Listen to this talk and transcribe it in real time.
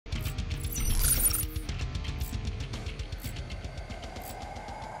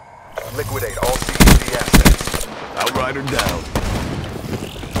Liquidate all CEC assets. Outrider down.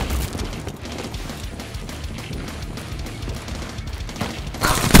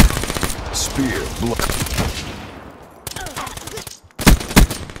 Spear, blood.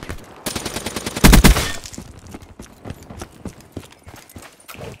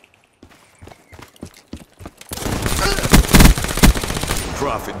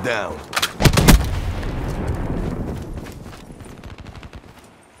 Profit down.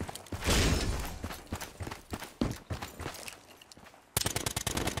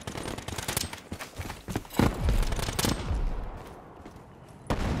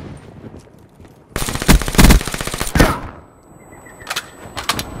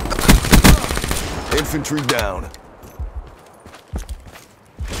 Infantry down.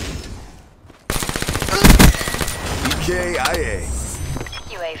 EKIA.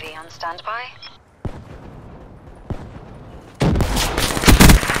 UAV on standby.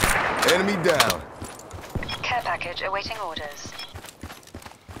 Enemy down. Care package awaiting orders.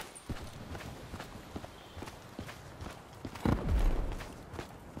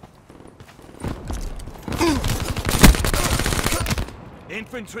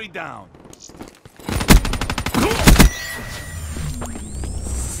 Infantry down.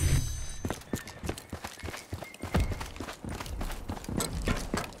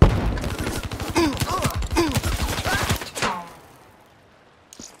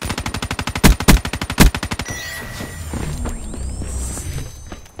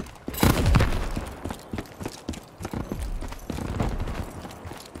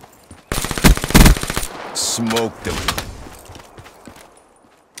 Smoked them.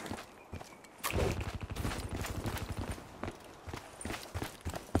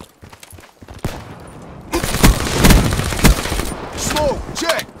 Smoke,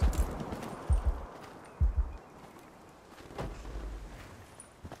 check.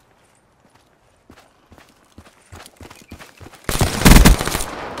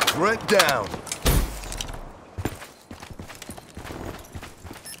 Threat down.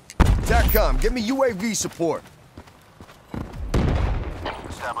 TACCOM, give me UAV support.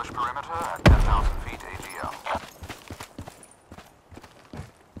 Establish perimeter at 10,000 feet AGL.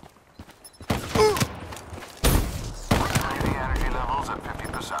 The energy levels at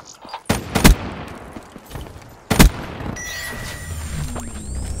 50%.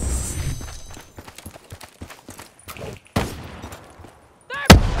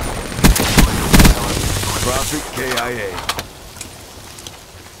 Profit KIA.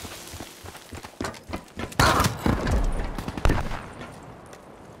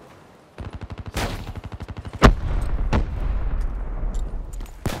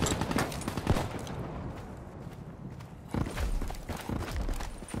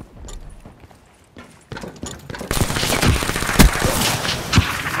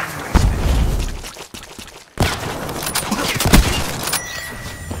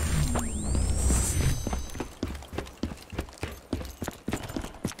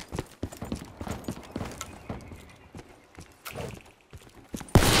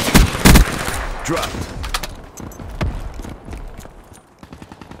 Dropped.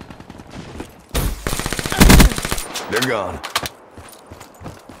 They're gone.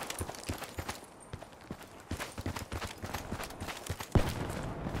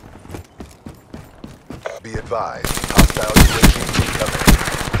 Be advised, hostile UAV incoming.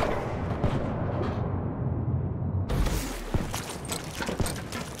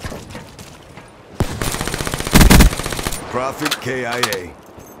 Profit KIA.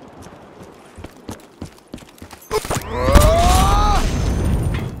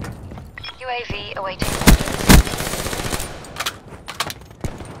 UAV awaiting orders.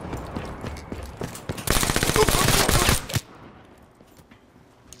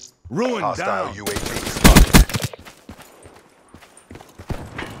 Ruin Hostile down. UAV spotted.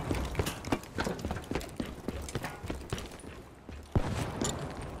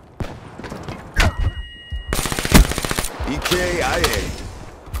 EKIA.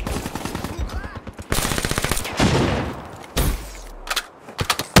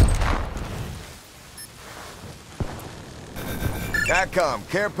 TACCOM,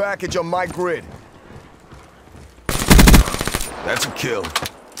 care package on my grid. That's a kill.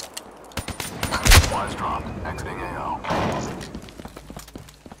 Wise drop. Exiting AO.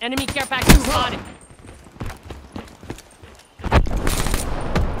 Enemy care package spotted.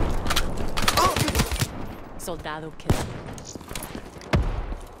 Soldado kill.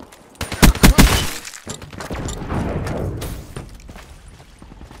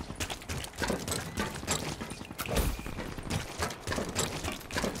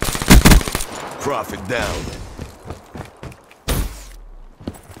 Profit down.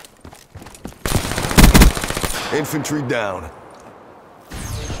 Infantry down.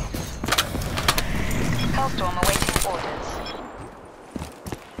 Hellstorm awaiting orders.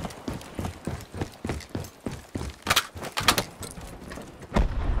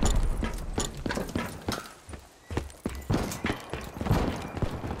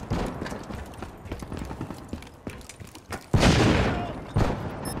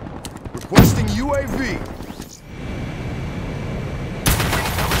 Requesting UAV.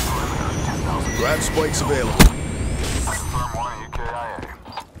 Grab spikes available. Confirm 1 EKIA.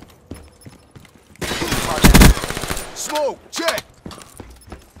 Smoke, check.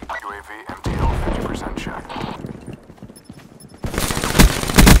 UAV MTL 50% check.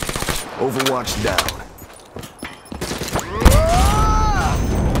 Overwatch down.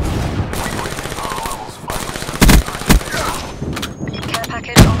 Power levels 5%. Care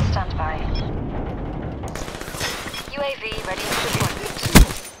package on standby. UAV ready for deployment.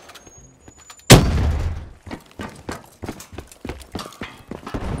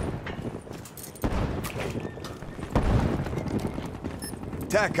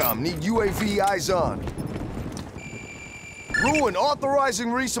 TACOM, need UAV eyes on. Ruin, authorizing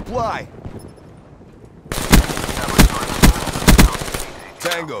resupply.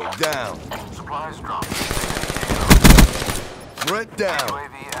 Tango, down. Supplies dropped. Threat down.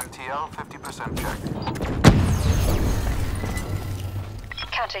 UAV MTL 50% check.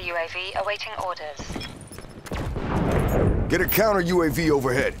 Counter UAV awaiting orders. Get a counter UAV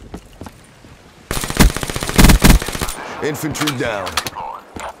overhead. Infantry down. Deployed.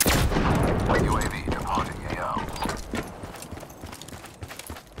 UAV departing AO.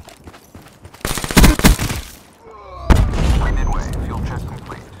 Midway, fuel check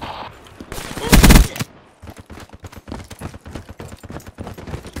complete.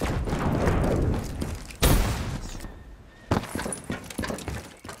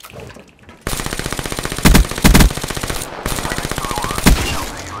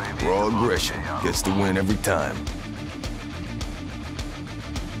 Raw aggression gets the win every time.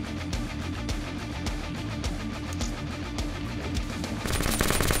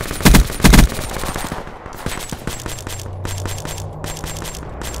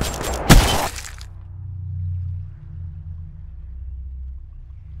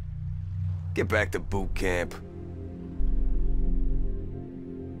 Get back to boot camp.